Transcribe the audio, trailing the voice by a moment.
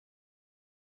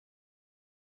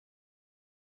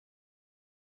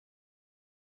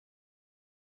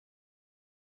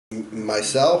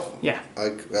Myself? Yeah. I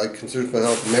consider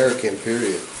myself American,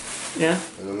 period. Yeah?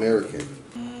 An American.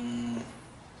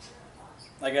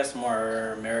 I guess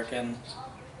more American.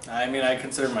 I mean, I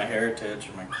consider my heritage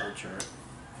and my culture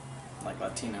like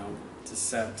Latino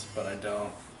descent, but I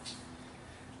don't.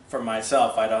 For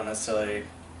myself, I don't necessarily.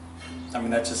 I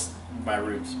mean, that's just my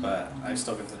roots, but I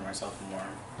still consider myself more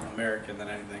American than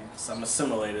anything. So I'm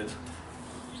assimilated.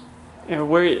 Yeah,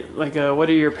 what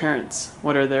are your parents?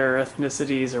 What are their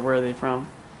ethnicities, or where are they from?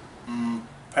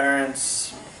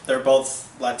 Parents, they're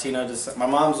both Latino descent. My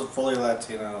mom's fully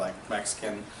Latino, like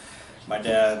Mexican. My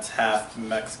dad's half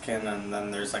Mexican, and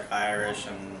then there's like Irish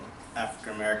and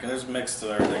African American. There's mixed of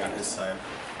everything on his side.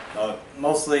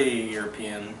 Mostly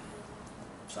European,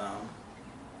 so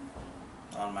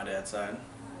on my dad's side.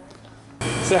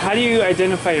 So how do you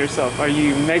identify yourself? Are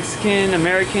you Mexican,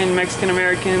 American,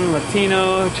 Mexican-American,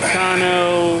 Latino,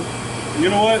 Chicano? You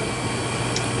know what?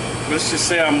 Let's just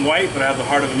say I'm white, but I have the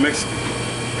heart of a Mexican.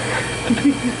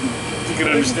 You can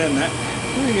understand that.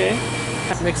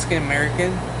 Okay.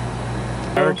 Mexican-American.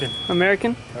 American.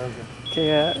 American? American.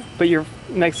 Okay, but you're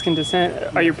Mexican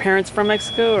descent. Are your parents from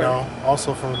Mexico? Or? No,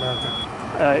 also from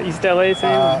America. East LA,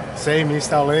 same? Same,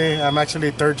 East LA. I'm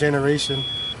actually third generation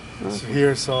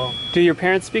here, so. Do your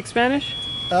parents speak Spanish?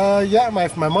 Yeah, my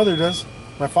mother does.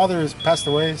 My father has passed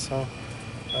away, so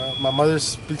my mother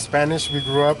speaks Spanish. We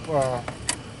grew up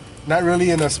not really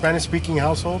in a Spanish-speaking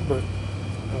household, but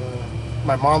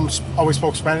my mom always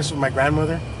spoke Spanish with my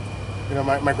grandmother. You know,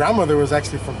 my grandmother was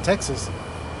actually from Texas,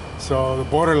 so the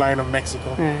borderline of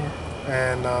Mexico. Yeah.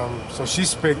 And so she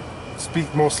speak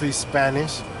mostly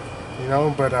Spanish, you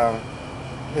know, but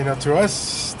you know, to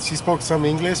us, she spoke some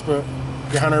English, but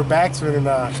behind our backs, when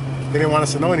they didn't want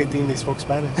us to know anything, they spoke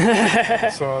Spanish.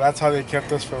 So that's how they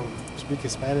kept us from speaking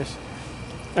Spanish.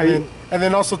 And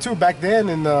then also too, back then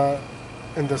in the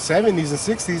 70s and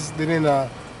 60s, they didn't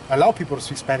allow people to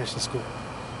speak Spanish in school.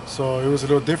 So it was a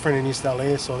little different in East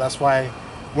LA. So that's why,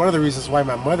 one of the reasons why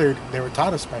my mother never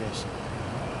taught us Spanish,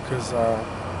 because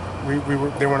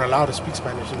they weren't allowed to speak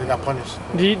Spanish and they got punished.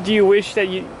 Do you wish that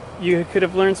you could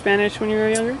have learned Spanish when you were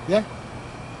younger? Yeah.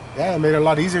 Yeah, it made it a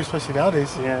lot easier, especially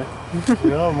nowadays. Yeah.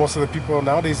 You know, most of the people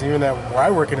nowadays, even where I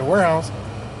work in a warehouse,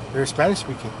 they're Spanish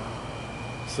speaking.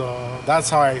 So that's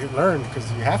how I learned,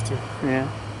 because you have to. Yeah.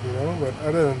 You know, but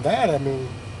other than that, I mean,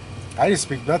 I just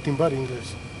speak nothing but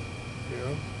English. You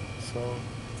know, so,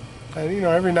 and you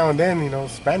know, every now and then, you know,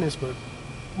 Spanish, but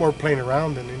more playing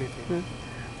around than anything.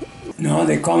 No,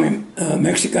 they call me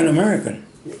Mexican American.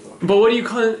 But what do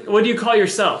you call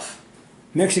yourself?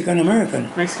 Mexican American.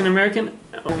 Mexican American?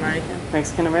 American.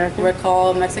 Mexican American? We're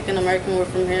called Mexican American. We're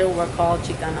from here. We're called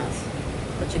Chicanas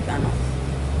or Chicanos.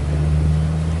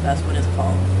 That's what it's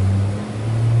called.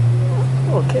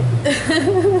 Okay.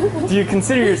 Do you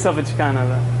consider yourself a Chicana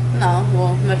though? No,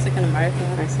 well, Mexican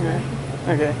American. Mexican American.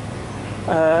 Okay.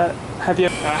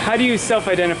 How do you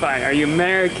self-identify? Are you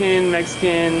American,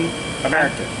 Mexican?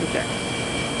 American. Okay.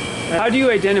 How do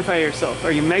you identify yourself?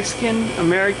 Are you Mexican,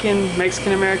 American,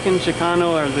 Mexican American,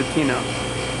 Chicano, or Latino?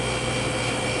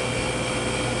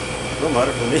 Don't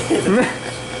matter for me.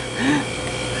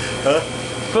 Huh?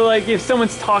 But like, if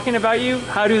someone's talking about you,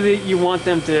 how do you want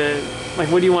them to, like,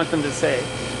 what do you want them to say?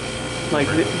 Like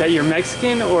that you're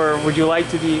Mexican, or would you like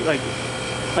to be like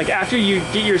after you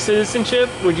get your citizenship,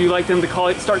 would you like them to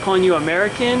start calling you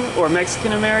American or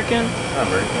Mexican American?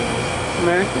 American.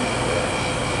 American?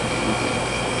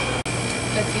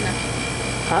 Latina.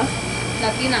 Huh?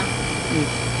 Latina.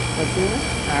 Latina?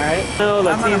 All right. No,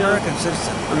 Latino. I'm an American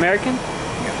citizen. American?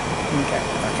 Yeah. Okay.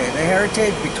 Okay, the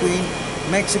heritage between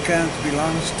Mexicans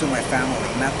belongs to my family,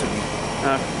 not to me.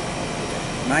 Okay.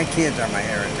 My kids are my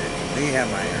heritage. They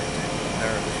have my heritage.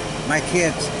 My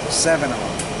kids, 7 of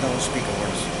them, don't speak a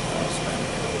word of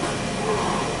Spanish.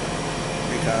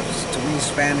 Because to me,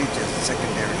 Spanish is a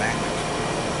secondary language.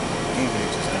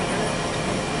 English is not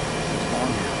born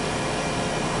here.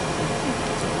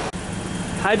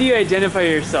 How do you identify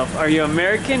yourself? Are you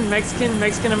American, Mexican,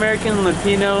 Mexican-American,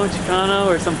 Latino, Chicano,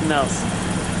 or something else?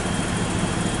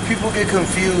 People get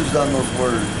confused on those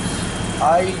words.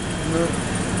 I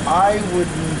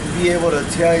wouldn't be able to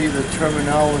tell you the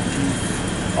terminology,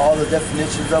 all the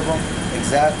definitions of them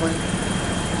exactly,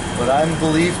 but I'm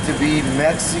believed to be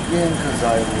Mexican because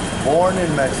I was born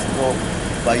in Mexico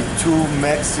by 2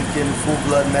 Mexican,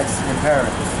 full-blood Mexican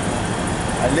parents.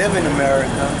 I live in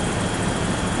America,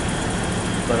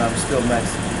 but I'm still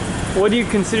Mexican. What do you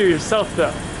consider yourself,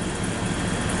 though?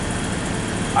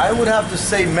 I would have to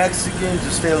say Mexican to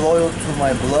stay loyal to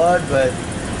my blood, but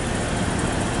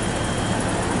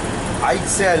I'd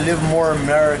say I live more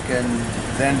American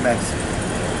than Mexican.